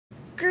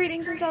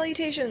Greetings and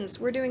salutations!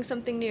 We're doing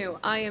something new.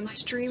 I am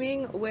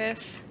streaming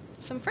with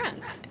some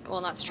friends. Well,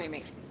 not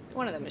streaming.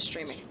 One of them is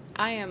streaming.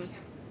 I am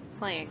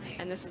playing,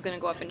 and this is going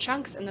to go up in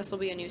chunks, and this will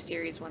be a new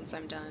series once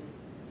I'm done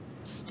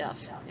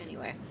stuff.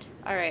 Anyway.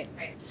 Alright,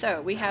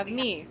 so we have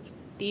me,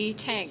 the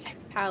tank,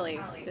 Pally.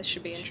 This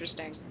should be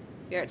interesting.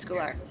 Here at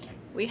Schoolar.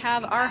 We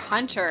have our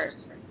hunter,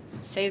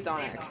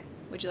 Sazonic.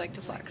 Would you like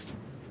to flex?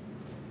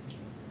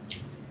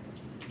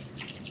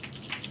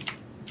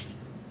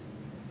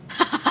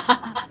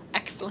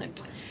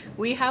 Excellent.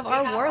 We have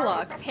our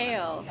warlock,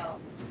 Pale.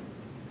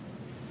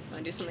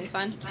 Wanna do something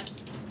fun?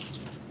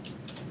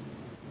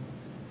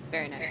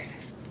 Very nice.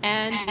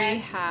 And we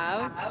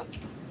have...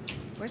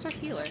 Where's our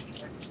healer?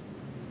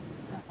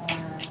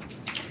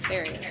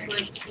 There he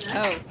is.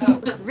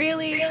 Oh,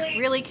 really?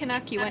 Really,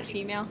 Canuck? You went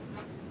female?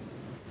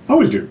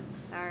 Always do.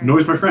 Alright. And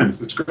always my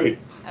friends. It's great.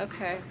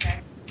 Okay.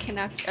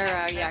 Canuck,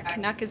 yeah,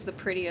 Canuck is the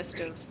prettiest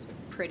of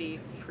pretty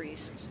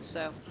priests,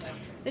 so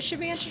this should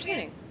be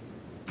entertaining.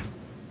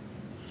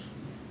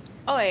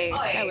 Oi,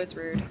 that was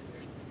rude.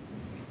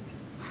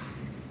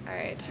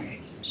 Alright,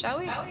 shall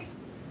we?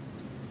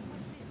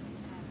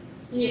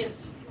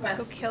 Yes.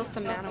 Let's go kill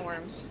some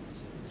nanoworms.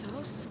 So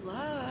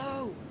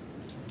slow.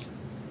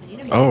 I need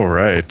a Oh,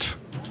 right.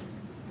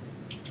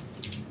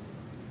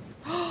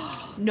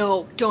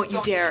 No, don't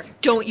you dare.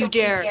 Don't you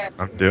dare.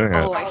 I'm doing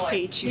it. Oh, I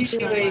hate you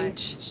so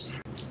much.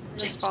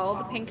 Just follow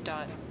the pink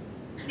dot.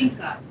 Pink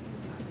dot.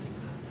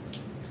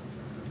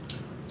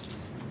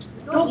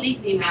 Don't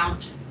leave me,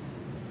 Mount.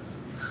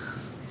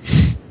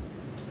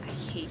 I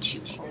hate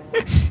you all.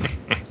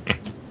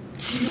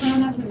 You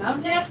don't have the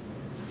mount yet?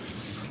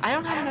 I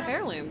don't have enough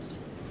heirlooms.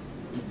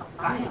 Just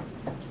buy them.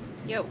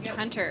 Yo,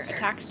 Hunter,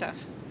 attack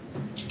stuff.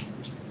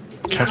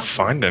 Can't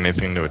find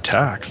anything to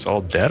attack. It's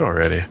all dead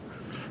already.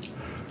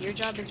 Your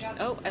job is...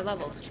 Oh, I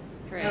leveled.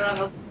 Hooray. I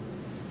leveled.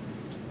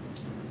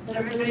 Did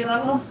everybody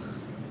level?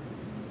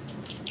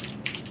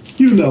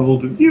 You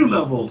leveled and you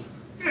leveled.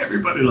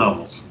 Everybody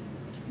levels.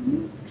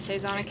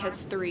 Sazonic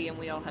has 3 and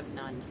we all have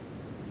none.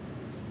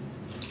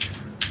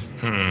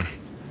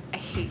 I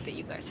hate that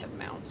you guys have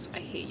mounts. I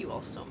hate you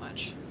all so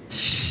much.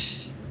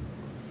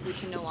 We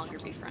can no longer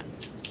be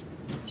friends.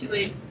 Too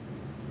late.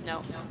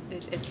 No,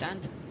 it's done.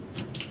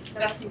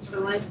 Besties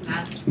for life,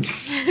 man.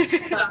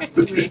 Sucks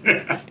to me.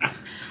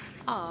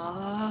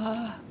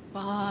 Ah,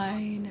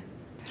 fine.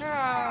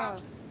 Ah.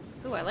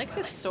 Ooh, I like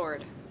this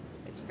sword.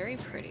 It's very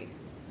pretty.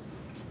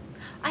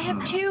 I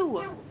have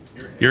 2!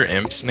 Your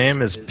imp's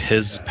name is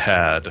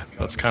Pizpad.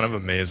 That's kind of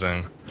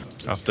amazing.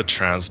 I'll have to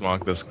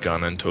transmog this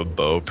gun into a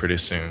bow pretty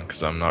soon,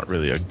 because I'm not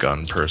really a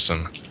gun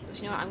person.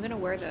 So you know what, I'm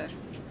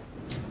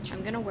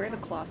gonna wear the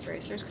cloth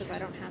bracers because I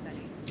don't have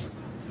any.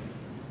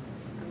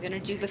 I'm gonna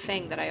do the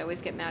thing that I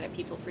always get mad at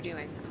people for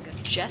doing. I'm gonna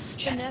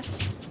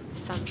Jestinus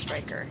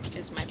Sunstriker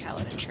is my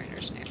paladin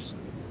trainer's name.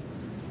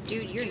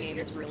 Dude, your name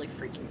is really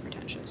freaking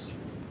pretentious.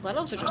 Blood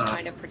elves are just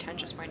kind of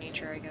pretentious by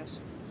nature, I guess.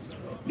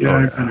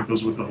 Yeah, it kind of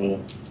goes with the whole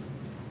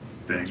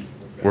thing.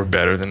 We're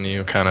better than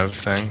you kind of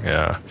thing,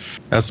 yeah.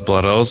 As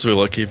Blood Elves, we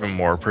look even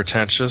more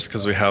pretentious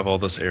because we have all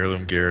this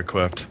heirloom gear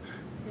equipped.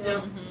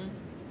 Yeah.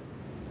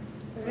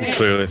 We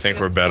clearly think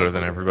we're better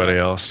than everybody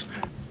else.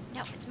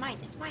 No, it's mine,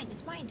 it's mine,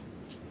 it's mine.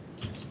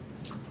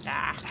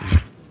 Ah.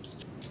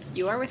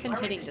 You are within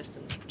hitting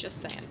distance, just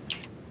saying.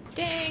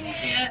 Ding!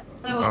 Yeah.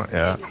 Oh,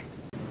 yeah.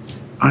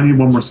 I need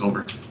one more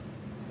silver.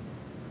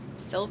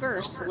 Silver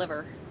or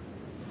sliver?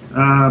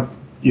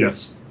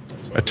 Yes.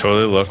 I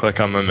totally look like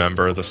I'm a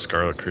member of the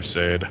Scarlet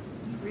Crusade. You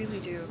really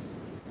do.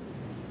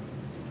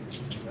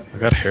 I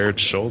got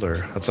Herod's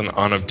shoulder. That's an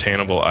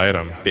unobtainable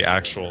item. The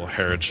actual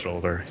Herod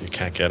shoulder. You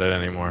can't get it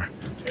anymore.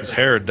 Because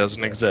Herod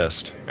doesn't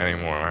exist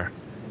anymore.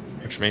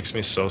 Which makes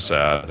me so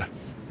sad.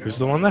 Who's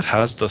the one that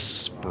has the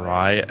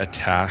spry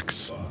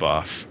attacks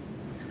buff?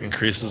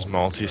 Increases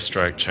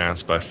multi-strike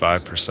chance by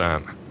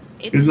 5%.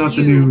 It's Is that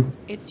you. the new...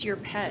 It's your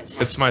pet.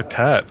 It's my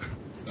pet.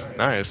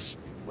 Nice.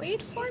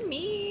 Wait for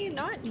me,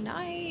 not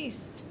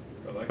nice.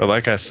 But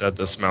like I said,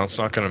 this mount's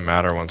not going to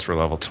matter once we're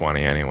level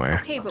 20 anyway.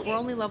 Okay, but we're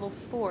only level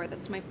 4,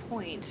 that's my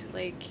point.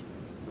 Like,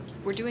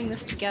 if we're doing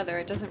this together,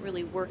 it doesn't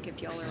really work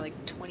if y'all are like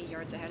 20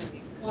 yards ahead of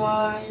me.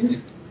 Why?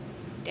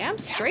 Damn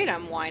straight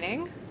I'm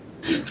whining.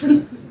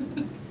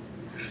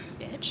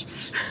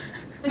 Bitch.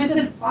 I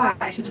said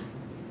fine.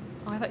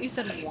 Oh, I thought you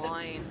said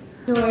wine.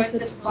 No, I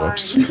said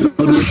Whoops. fine.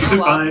 Oh, well,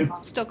 Fine.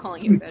 I'm still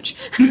calling you a bitch.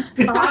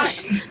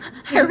 Fine.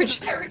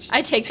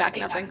 I take back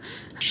nothing.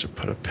 Should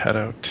put a pet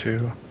out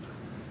too.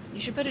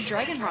 You should put a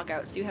dragon hawk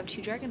out so you have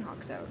 2 dragon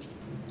hawks out.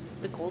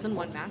 The golden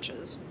one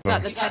matches.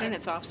 Got the pet and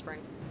its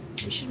offspring.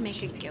 We should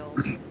make a guild.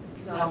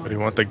 What do you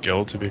want the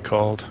guild to be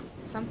called?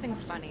 Something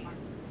funny.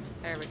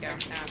 There we go.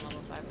 Now I'm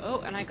level 5. Oh,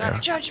 and I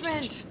got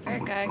judgment!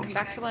 Alright, guy, come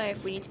back to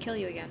life. We need to kill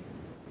you again.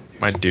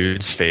 My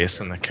dude's face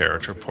in the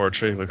character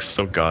portrait looks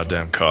so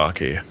goddamn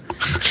cocky.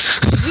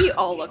 We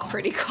all look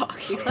pretty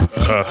cocky. Let's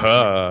be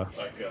Haha.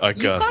 I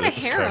You've got got a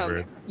this harem.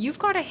 covered. You've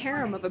got a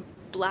harem of a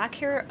black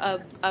hair,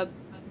 a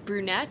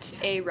brunette,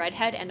 a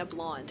redhead, and a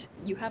blonde.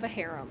 You have a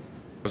harem.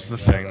 Was the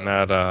thing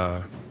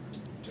that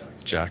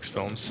Jack's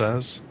film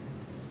says.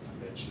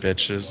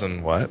 Bitches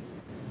and what?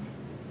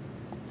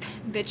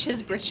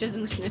 Bitches, britches,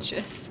 and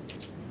snitches.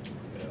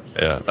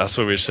 Yeah, that's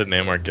what we should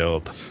name our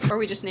guild. Or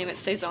we just name it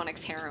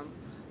Sazonic's Harem.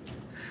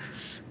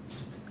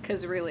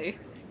 Because really,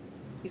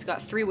 he's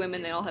got 3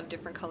 women, they all have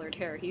different colored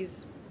hair.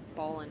 He's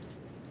ballin'.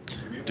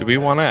 Do we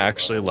want to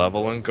actually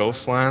level in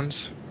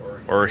Ghostlands?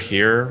 Or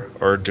here?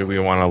 Or do we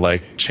want to,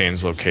 like,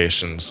 change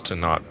locations to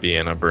not be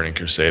in a Burning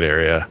Crusade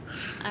area?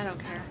 I don't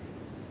care.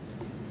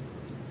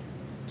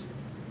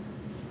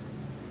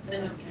 I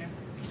don't care.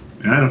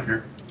 Yeah, I don't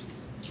care.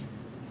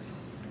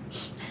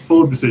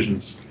 Full of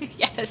decisions.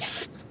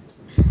 Yes.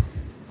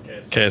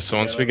 Okay, so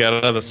once we get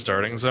out of the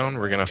starting zone,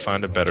 we're going to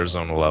find a better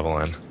zone to level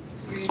in.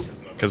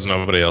 Because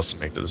nobody else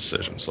will make the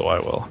decision, so I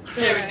will.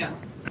 There we go.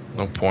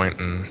 No point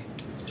in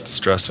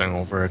stressing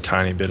over a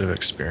tiny bit of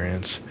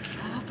experience.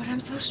 Oh, but I'm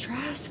so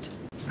stressed.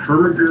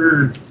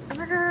 Hermagerd. Oh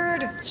my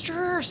god,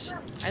 stirs.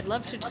 I'd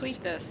love to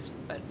tweet this,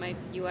 but my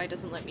UI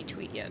doesn't let me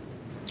tweet yet.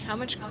 How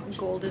much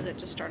gold is it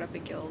to start up a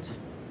guild?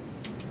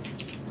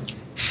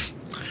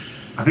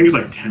 I think it's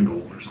like 10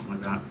 gold or something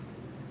like that.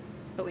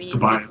 But we To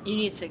need buy. you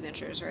need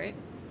signatures, right?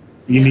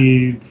 You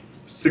need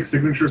 6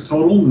 signatures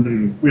total,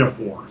 and we have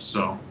 4,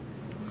 so.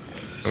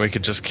 And we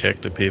could just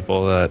kick the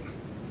people that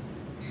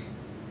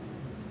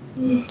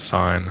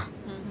sign.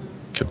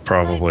 Mm-hmm. Could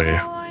probably...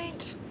 My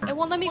point. It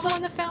won't let me go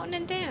in the fountain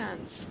and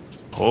dance.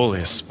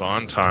 Holy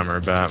spawn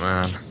timer,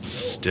 Batman.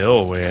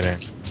 Still waiting.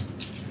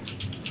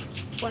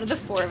 One of the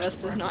 4 of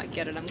us does not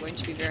get it. I'm going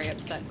to be very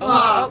upset.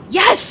 Oh. Oh,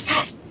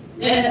 yes!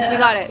 Yeah. We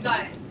got it.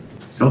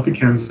 Selfie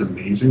cam is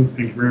amazing.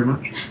 Thank you very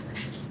much.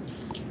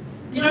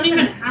 You don't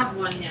even have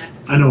one yet.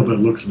 I know, but it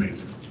looks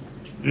amazing.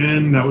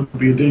 And that would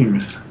be a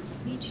ding.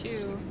 Me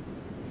too.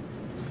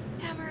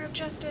 Hammer of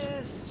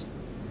Justice.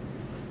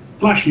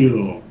 Flash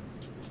heal.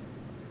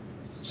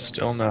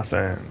 Still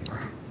nothing.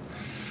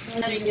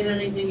 I didn't get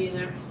anything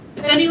either.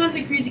 If anyone's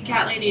a crazy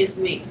cat lady, it's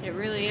me. It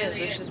really is,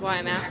 which is why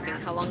I'm asking,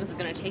 how long is it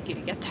going to take you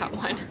to get that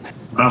one?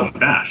 Battle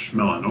Dash,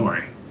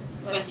 Melanori.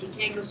 But he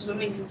can't go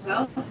swimming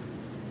himself.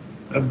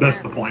 That's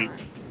the point.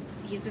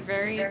 He's a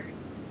very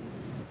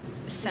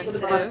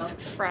sensitive,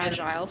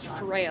 fragile,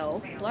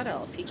 frail blood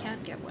elf. He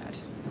can't get wet.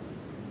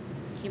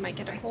 He might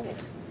get a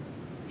cold.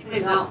 He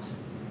might melt.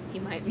 He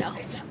might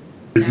melt.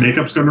 His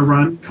makeup's gonna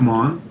run. Come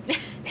on.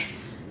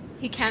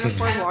 He can't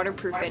afford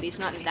waterproof it. He's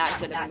not that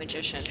good of a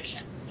magician.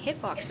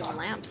 Hitbox and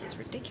lamps is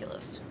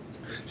ridiculous.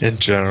 In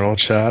general,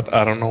 chat,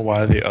 I don't know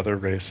why the other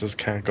races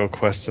can't go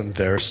quest in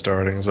their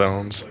starting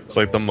zones. It's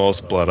like the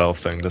most blood elf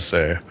thing to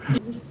say.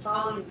 Just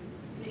following.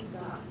 Thank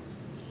God.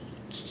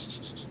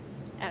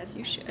 As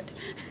you should.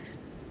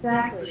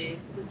 Exactly.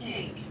 It's the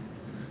tank.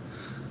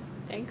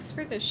 Thanks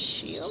for the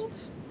shield.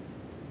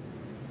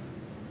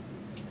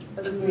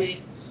 That was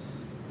me.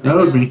 That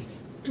was me.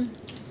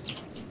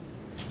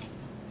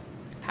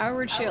 Power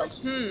word shield.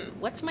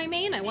 What's my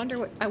main? I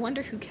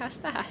wonder who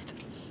cast that.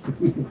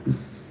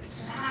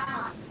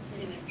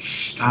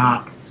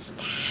 Stop.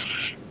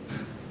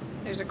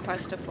 There's a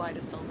quest to fly to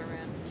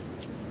Silverman.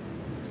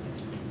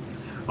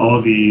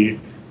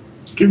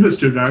 Give this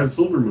to a guy at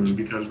Silvermoon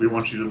because we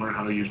want you to learn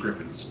how to use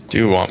griffins. Do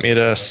you want me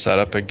to set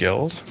up a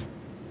guild?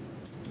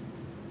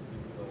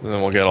 And then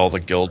we'll get all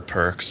the guild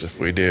perks if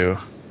we do.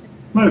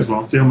 Might as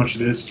well see how much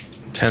it is.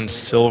 10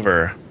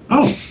 silver.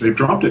 Oh, they've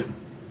dropped it.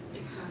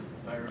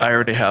 I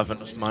already have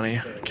enough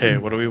money. Okay,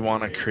 what do we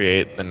want to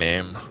create the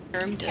name?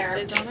 Harem de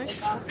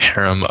Saisonner?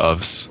 Harem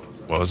of...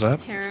 What was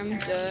that? Harem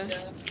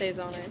de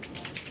Saisonner.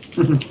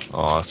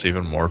 Oh, it's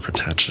even more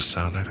pretentious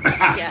sounding.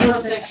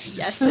 Yes.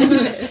 Yes, it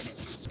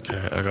is.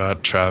 Okay, I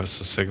got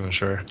Travis's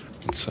signature.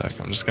 1 sec,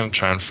 I'm just gonna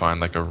try and find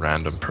like a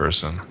random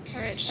person.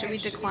 Alright, should we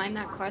decline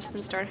that quest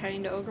and start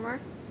heading to Orgrimmar?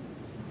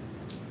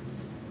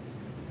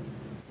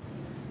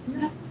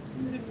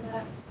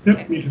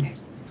 Yep, me too.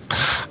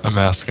 I'm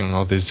asking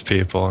all these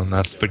people, and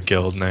that's the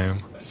guild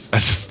name. I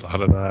just thought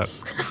of that.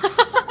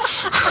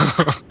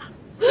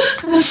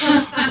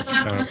 It's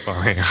kind of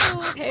funny.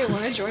 Oh, hey,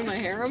 wanna join my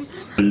harem?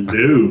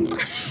 Hello.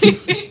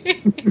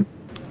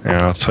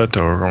 Yeah, let's head to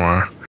Orgrimmar.